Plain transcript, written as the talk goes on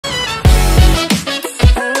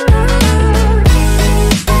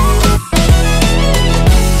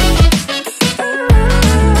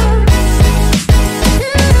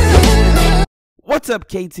What's up,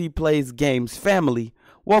 KtPlaysGames family?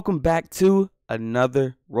 Welcome back to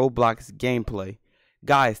another Roblox gameplay.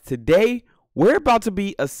 Guys, today we're about to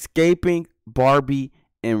be escaping Barbie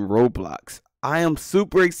in Roblox. I am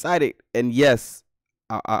super excited, and yes,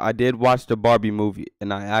 I did watch the Barbie movie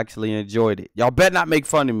and I actually enjoyed it. Y'all better not make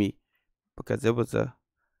fun of me because it was a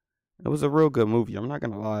real good movie. I'm not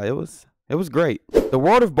gonna lie, it was great. The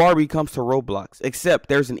world of Barbie comes to Roblox, except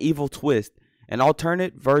there's an evil twist. An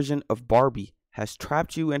alternate version of Barbie has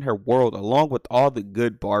trapped you in her world along with all the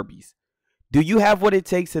good Barbies. Do you have what it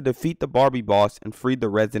takes to defeat the Barbie boss and free the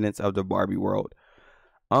residents of the Barbie world?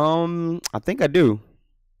 I think I do.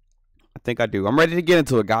 I'm ready to get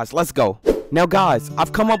into it, guys. Let's go. Now, guys,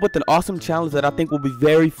 I've come up with an awesome challenge that I think will be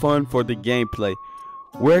very fun for the gameplay.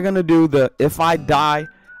 We're gonna do the if I die,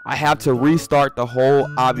 I have to restart the whole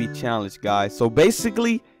obby challenge, guys. So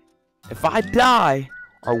basically, if I die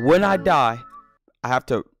or when I die, I have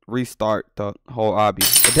to restart the whole obby.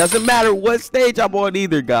 It doesn't matter what stage I'm on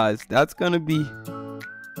either, guys. That's gonna be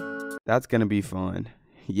fun.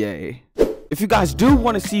 Yay. If you guys do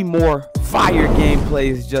want to see more fire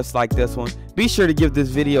gameplays just like this one, be sure to give this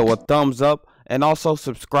video a thumbs up and also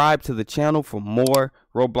subscribe to the channel for more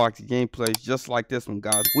Roblox gameplays just like this one,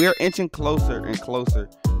 guys. We are inching closer and closer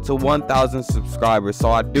to 1,000 subscribers, so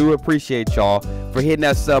I do appreciate y'all for hitting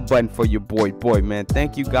that sub button for your boy, man.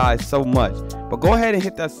 Thank you guys so much. But go ahead and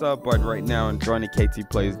hit that sub button right now and join the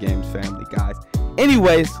KtPlaysGames family, guys.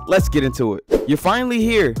 Anyways, let's get into it. You're finally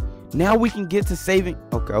here. Now we can get to saving.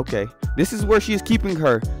 Okay. This is where she is keeping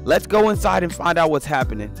her. Let's go inside and find out what's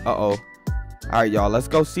happening. All right, y'all. Let's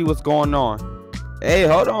go see what's going on. Hey,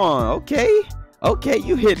 hold on. Okay,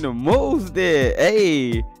 you hitting the moves there.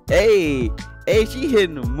 Hey, she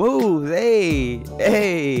hitting the moves. Hey.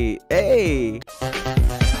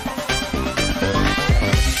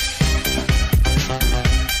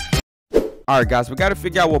 Alright, guys, we gotta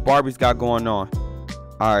figure out what Barbie's got going on.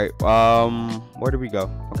 Alright, where do we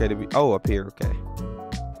go? Okay, up here, okay.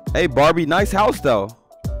 Hey, Barbie, nice house though.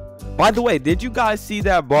 By the way, did you guys see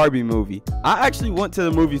that Barbie movie? I actually went to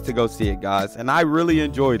the movies to go see it, guys, and I really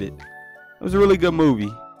enjoyed it. It was a really good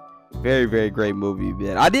movie. Very, very great movie,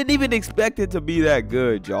 man. I didn't even expect it to be that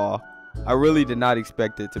good, y'all. I really did not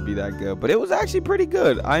expect it to be that good, but it was actually pretty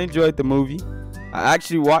good. I enjoyed the movie. I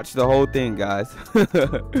actually watched the whole thing, guys.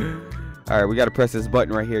 All right, we got to press this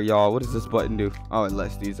button right here, y'all. What does this button do? Oh, it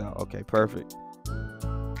lets these out. Okay, perfect.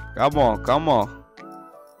 Come on.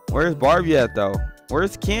 Where's Barbie at, though?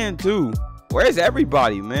 Where's Ken, too? Where's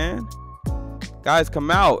everybody, man? Guys, come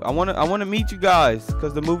out. I want to meet you guys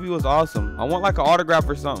because the movie was awesome. I want like an autograph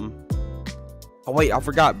or something. Oh wait, I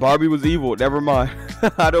forgot. Barbie was evil. Never mind.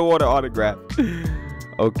 I don't want an autograph.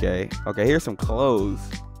 Okay, here's some clothes.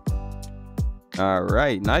 All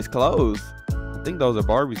right, nice clothes. I think those are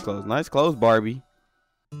Barbie's clothes. Nice clothes, Barbie.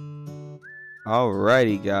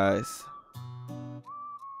 Alrighty, guys.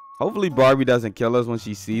 Hopefully Barbie doesn't kill us when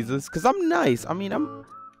she sees us, cause I'm nice. I mean,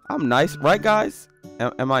 I'm nice, right, guys?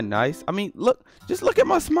 Am I nice? I mean, just look at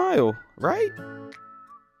my smile, right?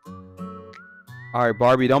 All right,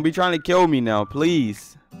 Barbie, don't be trying to kill me now,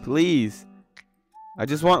 please. I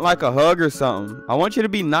just want like a hug or something. I want you to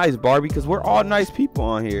be nice, Barbie, because we're all nice people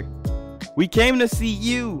on here. We came to see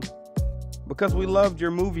you because we loved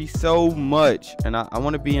your movie so much, and I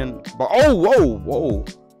want to be in. Oh, whoa.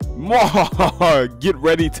 Get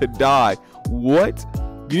ready to die. What?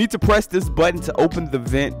 You need to press this button to open the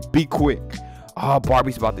vent. Be quick.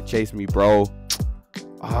 Barbie's about to chase me, bro.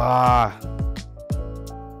 Oh,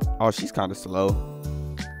 she's kind of slow.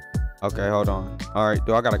 Okay, hold on. All right,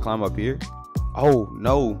 do I gotta climb up here? Oh,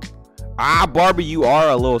 no. Barbie, you are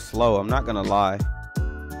a little slow. I'm not gonna lie.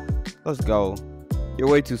 Let's go. You're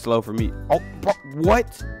way too slow for me. Oh,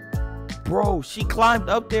 what? Bro, she climbed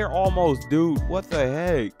up there almost, dude. What the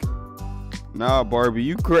heck? Nah, Barbie,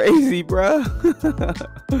 you crazy, bro.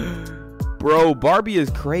 Bro, Barbie is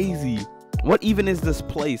crazy. What even is this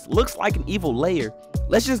place? Looks like an evil lair.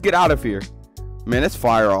 Let's just get out of here. Man, it's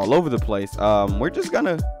fire all over the place. We're just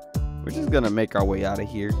gonna make our way out of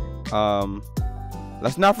here.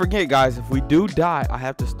 Let's not forget, guys, if we do die, I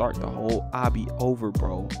have to start the whole obby over,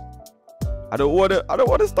 bro. I don't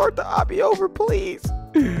wanna start the obby over, please.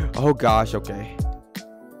 Oh gosh, okay.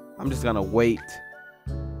 I'm just gonna wait.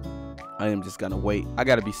 I am just gonna wait. I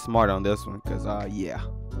gotta be smart on this one, cause yeah.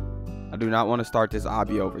 I do not want to start this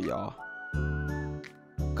obby over, y'all.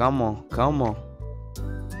 Come on.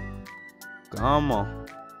 All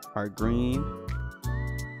right, green.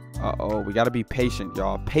 We gotta be patient,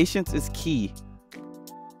 y'all. Patience is key,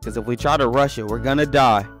 because if we try to rush it, we're gonna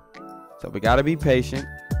die. So we gotta be patient.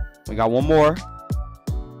 We got one more.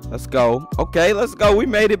 Let's go. Okay, let's go. We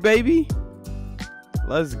made it, baby.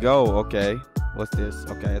 Let's go. Okay. What's this?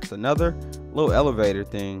 Okay, it's another little elevator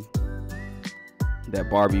thing that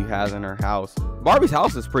Barbie has in her house. Barbie's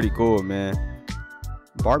house is pretty cool, man.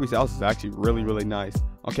 Barbie's house is actually really, really nice.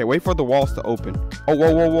 Okay, wait for the walls to open. Oh,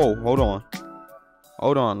 whoa, whoa, whoa. Hold on.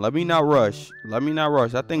 Hold on. Let me not rush. Let me not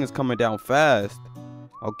rush. That thing is coming down fast.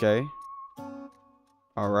 Okay.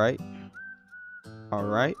 All right. All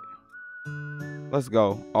right. Let's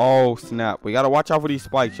go. Oh, snap. We got to watch out for these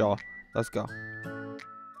spikes, y'all. Let's go.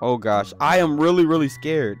 Oh, gosh. I am really, really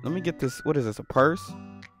scared. Let me get this. What is this? A purse?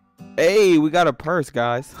 Hey, we got a purse,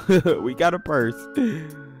 guys. We got a purse.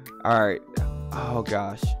 All right. Oh,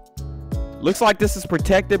 gosh. Looks like this is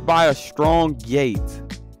protected by a strong gate.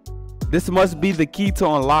 This must be the key to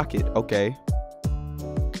unlock it. Okay.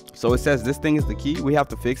 So it says this thing is the key. We have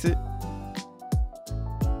to fix it.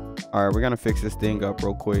 All right, we're going to fix this thing up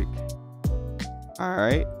real quick. All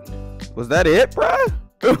right. Was that it, bruh?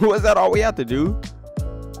 Was that all we have to do?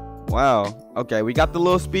 Wow. Okay, we got the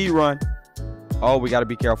little speed run. Oh, we got to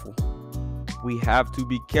be careful. We have to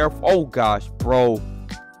be careful. Oh, gosh, bro.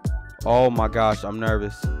 Oh, my gosh. I'm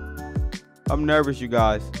nervous. I'm nervous, you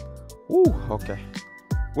guys. Ooh, okay.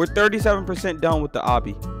 We're 37% done with the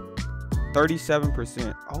obby.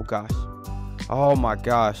 37%. Oh, gosh. Oh, my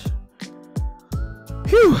gosh.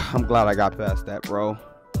 Phew. I'm glad I got past that, bro.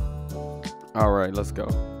 All right, let's go.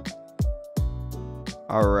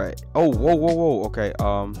 All right. Oh, whoa, whoa, whoa. Okay.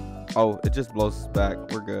 Oh, it just blows us back.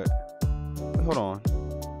 We're good. Wait, hold on.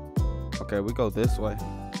 Okay, we go this way.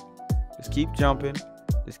 Just keep jumping.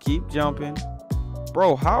 Just keep jumping.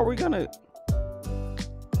 Bro, how are we gonna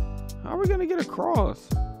get across?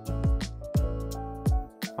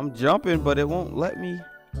 I'm jumping, but it won't let me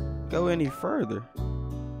go any further.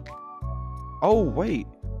 Oh, wait.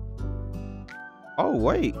 Oh,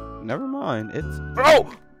 wait. Never mind. It's...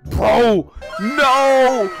 Oh! Bro!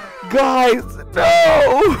 No! Guys,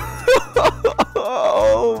 no!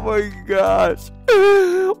 Oh, my gosh.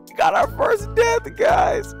 We got our first death,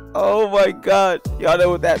 guys. Oh, my gosh. Y'all know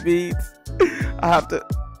what that means. I have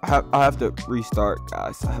to restart,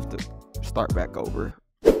 guys. I have to start back over.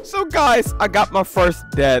 So, guys, I got my first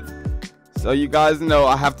death. So, you guys know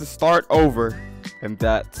I have to start over. And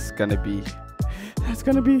that's gonna be it's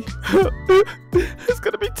gonna be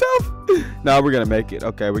tough. No, we're gonna make it.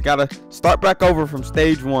 Okay, we gotta start back over from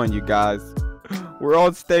stage 1, you guys. We're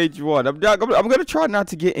on stage 1. I'm gonna try not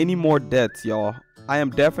to get any more deaths, y'all. I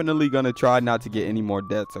am definitely gonna try not to get any more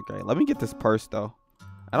deaths. Okay, let me get this purse though.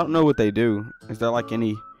 I don't know what they do. Is there like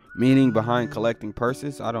any meaning behind collecting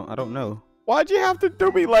purses? I don't know. Why'd you have to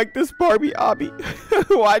do me like this, Barbie Obby?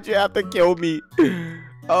 Why'd you have to kill me?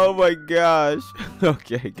 Oh my gosh.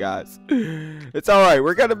 Okay, guys. It's alright.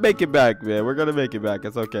 We're gonna make it back, man. We're gonna make it back.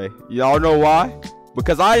 It's okay. Y'all know why?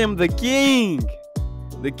 Because I am the king.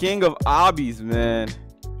 The king of obbies, man.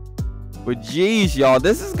 But geez, y'all,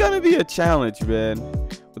 this is gonna be a challenge, man.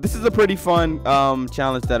 But this is a pretty fun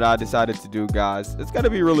challenge that I decided to do, guys. It's gonna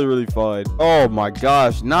be really, really fun. Oh my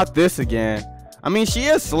gosh, not this again. I mean, she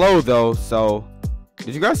is slow though, so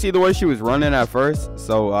did you guys see the way she was running at first?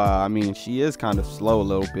 So I mean, she is kind of slow a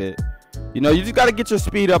little bit. You know, you just gotta get your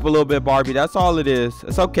speed up a little bit, Barbie. That's all it is.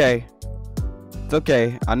 It's okay. It's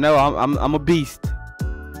okay. I know I'm a beast.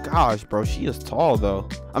 Gosh, bro, she is tall though.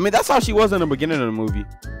 I mean, that's how she was in the beginning of the movie.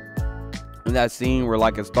 In that scene where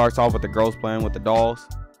like it starts off with the girls playing with the dolls.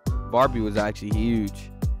 Barbie was actually huge.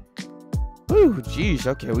 Whew, geez.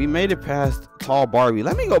 Okay, we made it past tall Barbie.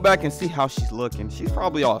 Let me go back and see how she's looking. She's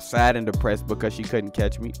probably all sad and depressed because she couldn't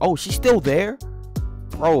catch me. Oh, she's still there?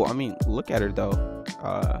 Bro, I mean, look at her though.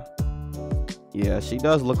 Yeah, she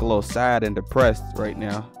does look a little sad and depressed right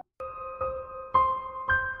now.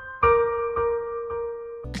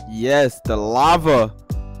 Yes, the lava.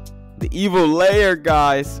 The evil layer,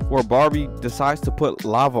 guys, where Barbie decides to put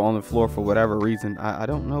lava on the floor for whatever reason. I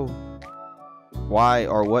don't know why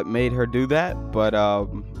or what made her do that, but I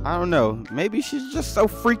don't know. Maybe she's just so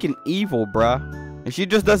freaking evil, bruh. And she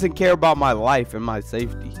just doesn't care about my life and my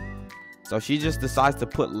safety. So she just decides to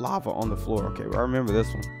put lava on the floor. Okay, well, I remember this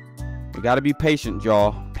one. We gotta be patient,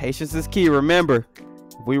 y'all. Patience is key. Remember,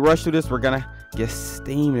 if we rush through this, we're gonna get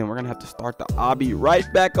steamed and we're gonna have to start the obby right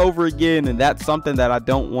back over again, and that's something that I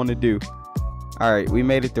don't want to do. All right, we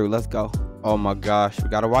made it through. Let's go. Oh my gosh, we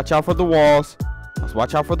gotta watch out for the walls. Let's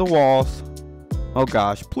watch out for the walls. Oh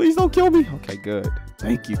gosh, please don't kill me. Okay, good.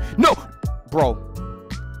 Thank you. No, bro.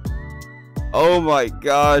 Oh my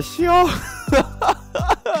gosh, y'all.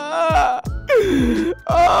 Oh,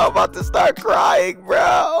 I'm about to start crying, bro.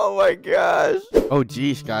 Oh my gosh. Oh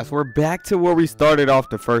geez, guys, we're back to where we started off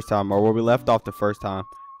the first time, or where we left off the first time.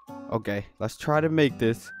 Okay, let's try to make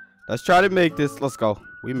this. Let's try to make this. Let's go.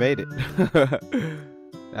 We made it.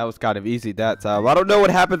 That was kind of easy that time. I don't know what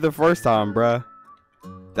happened the first time, bruh.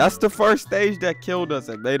 That's the first stage that killed us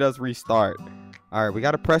and made us restart. Alright, we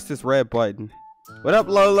gotta press this red button. What up,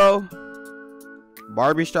 Lolo?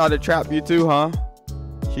 Barbie's trying to trap you too, huh?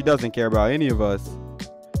 She doesn't care about any of us.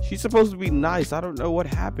 She's supposed to be nice. I don't know what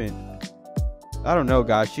happened. I don't know,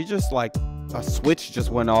 guys. She just like a switch just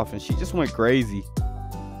went off and she just went crazy.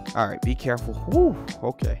 Alright, be careful. Whew,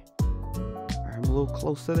 okay. I'm a little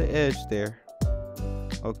close to the edge there.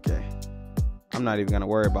 Okay. I'm not even gonna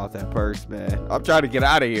worry about that purse, man. I'm trying to get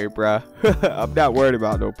out of here, bruh. I'm not worried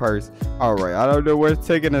about no purse. Alright, I don't know where it's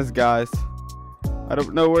taking us, guys. I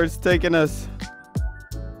don't know where it's taking us.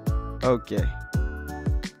 Okay.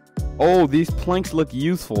 Oh, these planks look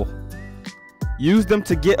useful. Use them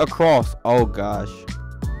to get across. Oh, gosh.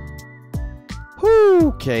 Whew,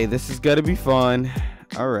 okay, this is gonna be fun.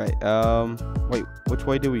 Alright, wait, which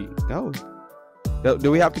way do we go?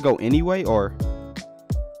 Do we have to go anyway, or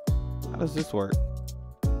how does this work?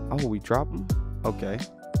 Oh, we drop them? Okay.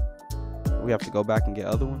 We have to go back and get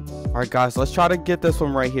other ones. Alright, guys, let's try to get this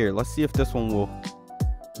one right here. Let's see if this one will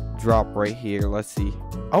drop right here. Let's see.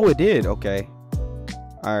 Oh, it did. Okay.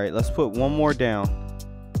 Alright, let's put one more down.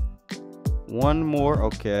 One more.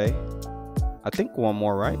 Okay. I think one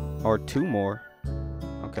more, right? Or two more.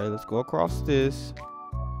 Okay, let's go across this.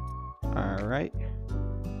 Alright.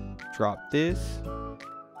 Drop this.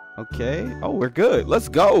 Okay. Oh, we're good. Let's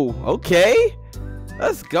go. Okay.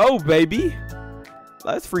 Let's go, baby.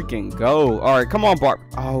 Let's freaking go. All right, come on, Barb.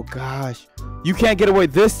 Oh, gosh. You can't get away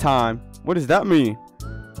this time. What does that mean?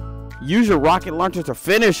 Use your rocket launcher to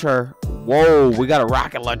finish her. Whoa, we got a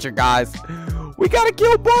rocket launcher, guys. We got to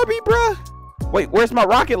kill Barbie, bruh. Wait, where's my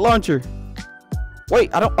rocket launcher?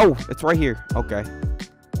 Wait, I don't. Oh, it's right here. Okay.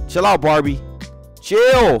 Chill out, Barbie.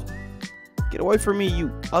 Chill. Get away from me,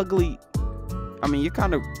 you ugly. I mean, you're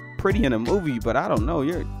kind of pretty in a movie, but I don't know.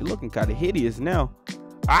 You're looking kind of hideous now.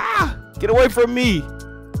 Ah! Get away from me.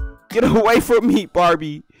 Get away from me,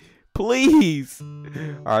 Barbie. Please.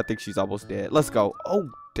 All right, I think she's almost dead. Let's go. Oh,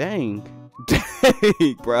 dang.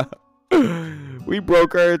 Dang, bro. We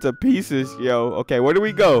broke her into pieces, yo. Okay, where do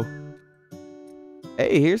we go?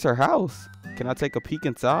 Hey, here's her house. Can I take a peek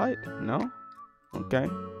inside? No? Okay.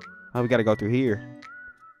 Oh, we got to go through here.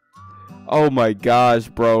 Oh my gosh,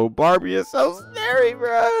 bro. Barbie is so scary,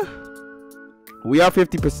 bro. We are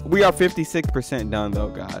 50%. We are 56% done though,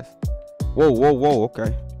 guys. Whoa, whoa, whoa.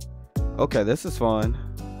 Okay. Okay, this is fun.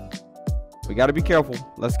 We got to be careful.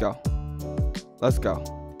 Let's go. Let's go.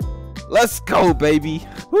 Let's go, baby.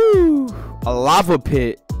 Woo! A lava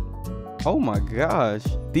pit. Oh my gosh.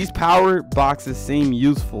 These power boxes seem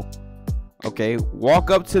useful. Okay, walk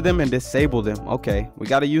up to them and disable them. Okay, we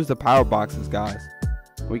got to use the power boxes, guys.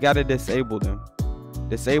 We got to disable them.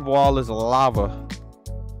 Disable all this lava.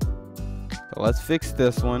 So let's fix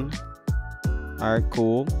this one. All right,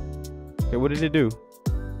 cool. Okay, what did it do?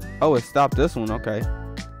 Oh, it stopped this one. Okay.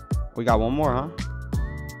 We got one more, huh?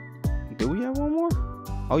 Do we have one more?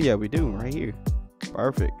 Oh, yeah, we do. Right here.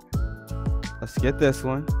 Perfect. Let's get this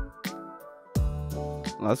one.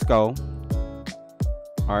 Let's go.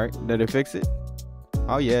 All right. Did it fix it?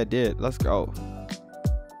 Oh, yeah, it did. Let's go.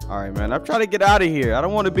 All right, man. I'm trying to get out of here. I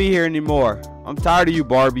don't want to be here anymore. I'm tired of you,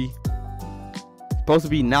 Barbie. It's supposed to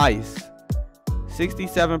be nice.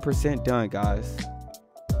 67% done, guys.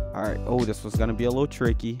 All right. Oh, this was going to be a little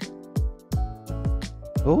tricky.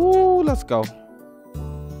 Oh, let's go.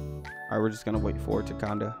 All right, we're just going to wait for it to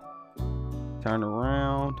kind of turn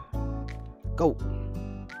around. Go.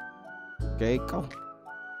 Okay, go.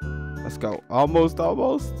 Let's go. Almost,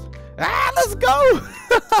 almost. Ah, let's go.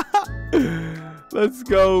 Let's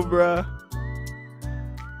go, bruh.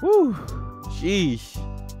 Woo. Sheesh.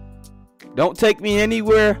 Don't take me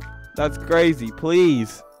anywhere. That's crazy.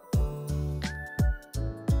 Please.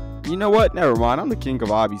 You know what? Never mind. I'm the king of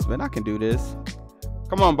obbies, man. I can do this.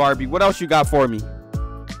 Come on, Barbie. What else you got for me?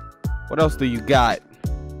 What else do you got?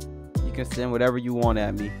 You can send whatever you want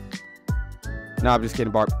at me. No, I'm just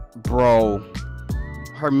kidding, Barbie. Bro.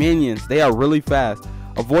 Her minions. They are really fast.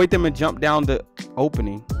 Avoid them and jump down the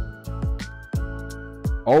opening.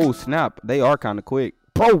 Oh, snap. They are kind of quick.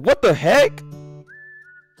 Bro, what the heck?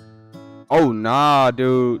 Oh, nah,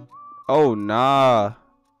 dude. Oh, nah.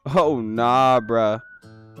 Oh, nah, bruh.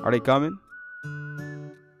 Are they coming?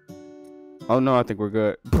 Oh, no, I think we're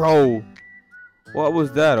good. Bro, what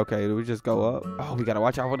was that? Okay, do we just go up? Oh, we got to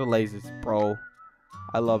watch out for the lasers. Bro,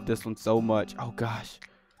 I love this one so much. Oh, gosh.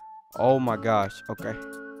 Oh, my gosh. Okay.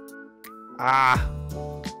 Ah.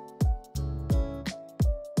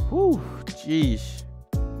 Whew, jeez.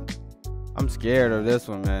 I'm scared of this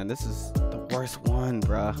one, man. This is the worst one,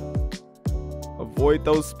 bruh. Of Avoid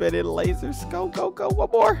those spinning lasers. Go, go, go. One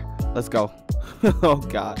more. Let's go. Oh,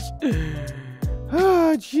 gosh.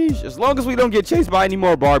 Ah, jeez. As long as we don't get chased by any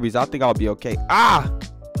more Barbies, I think I'll be okay. Ah!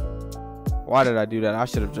 Why did I do that? I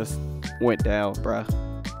should have just went down, bruh.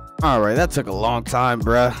 All right, that took a long time,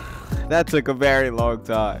 bruh. That took a very long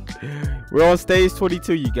time. We're on stage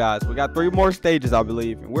 22, you guys. We got 3 more stages, I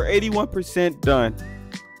believe. And we're 81% done.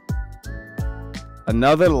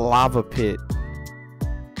 Another lava pit.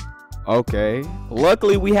 Okay.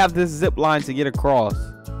 Luckily, we have this zip line to get across.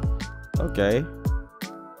 Okay.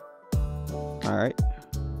 All right.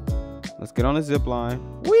 Let's get on the zip line.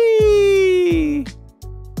 Whee!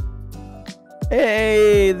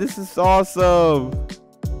 Hey, this is awesome.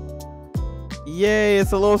 Yay,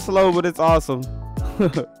 it's a little slow, but it's awesome.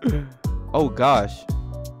 Oh, gosh.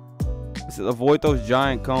 This is avoid those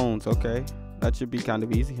giant cones. Okay. That should be kind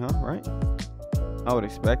of easy, huh? Right? I would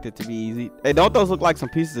expect it to be easy. Hey, don't those look like some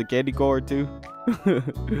pieces of candy corn, too?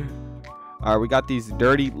 All right, we got these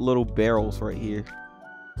dirty little barrels right here.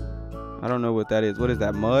 I don't know what that is. What is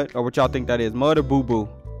that, mud? Or what y'all think that is? Mud or boo-boo?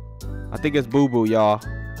 I think it's boo-boo, y'all.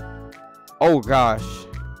 Oh, gosh.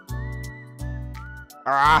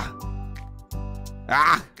 Ah.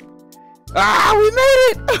 Ah. Ah, we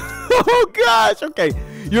made it. Oh, gosh. Okay.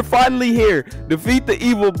 You're finally here. Defeat the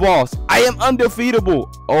evil boss. I am undefeatable.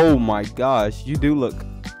 Oh, my gosh. You do look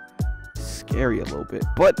scary a little bit.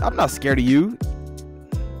 But I'm not scared of you.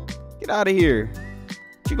 Get out of here.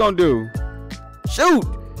 What you gonna do? Shoot.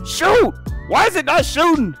 Shoot. Why is it not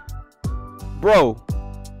shooting? Bro,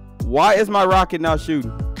 why is my rocket not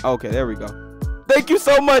shooting? Okay, there we go. Thank you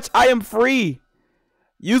so much. I am free.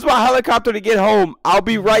 Use my helicopter to get home. I'll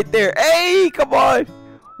be right there. Hey, come on.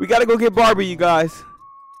 We gotta go get Barbie, you guys.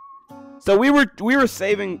 So we were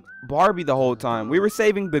saving Barbie the whole time. We were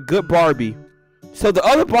saving the good Barbie. So the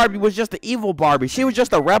other Barbie was just the evil Barbie. She was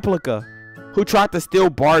just a replica who tried to steal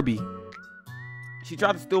Barbie. She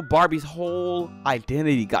tried to steal Barbie's whole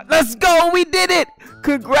identity. God, let's go. We did it.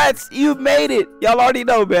 Congrats. You made it. Y'all already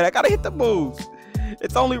know, man. I gotta hit the moves.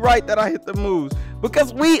 It's only right that I hit the moves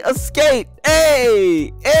because we escaped.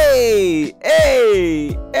 Hey, hey,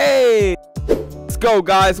 hey, hey. Let's go,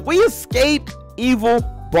 guys. We escaped evil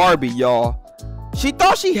Barbie, y'all. She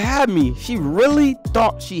thought she had me. She really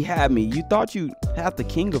thought she had me. You thought you had the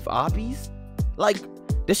king of obbies? Like,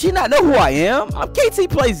 does she not know who I am? I'm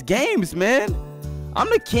KtPlaysGames, man. I'm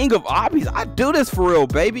the king of obbies. I do this for real,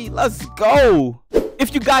 baby. Let's go.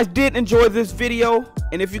 If you guys did enjoy this video,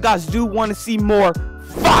 and if you guys do want to see more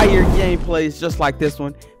fire gameplays just like this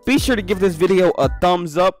one, be sure to give this video a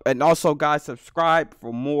thumbs up. And also, guys, subscribe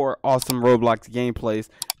for more awesome Roblox gameplays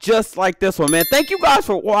just like this one, man. Thank you guys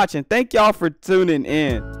for watching. Thank y'all for tuning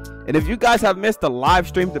in. And if you guys have missed the live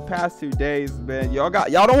stream the past 2 days, man, y'all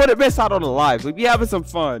don't want to miss out on the lives. We be having some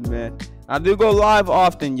fun, man. I do go live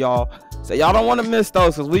often, y'all. So y'all don't want to miss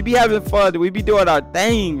those because we be having fun. We be doing our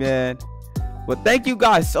thing, man. But thank you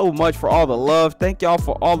guys so much for all the love. Thank y'all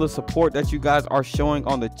for all the support that you guys are showing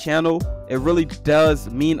on the channel. It really does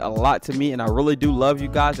mean a lot to me, and I really do love you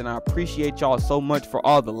guys, and I appreciate y'all so much for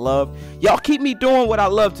all the love. Y'all keep me doing what I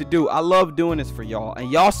love to do. I love doing this for y'all,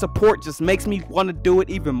 and y'all support just makes me want to do it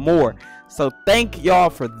even more. So thank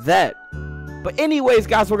y'all for that. But anyways,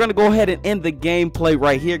 guys, we're gonna go ahead and end the gameplay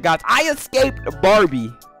right here, guys. I escaped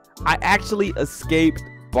Barbie. I actually escaped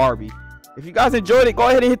Barbie. If you guys enjoyed it, go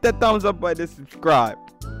ahead and hit that thumbs up button and subscribe.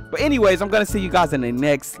 But anyways, I'm going to see you guys in the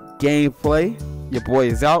next gameplay. Your boy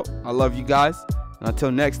is out. I love you guys. And until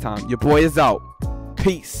next time, your boy is out.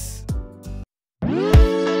 Peace.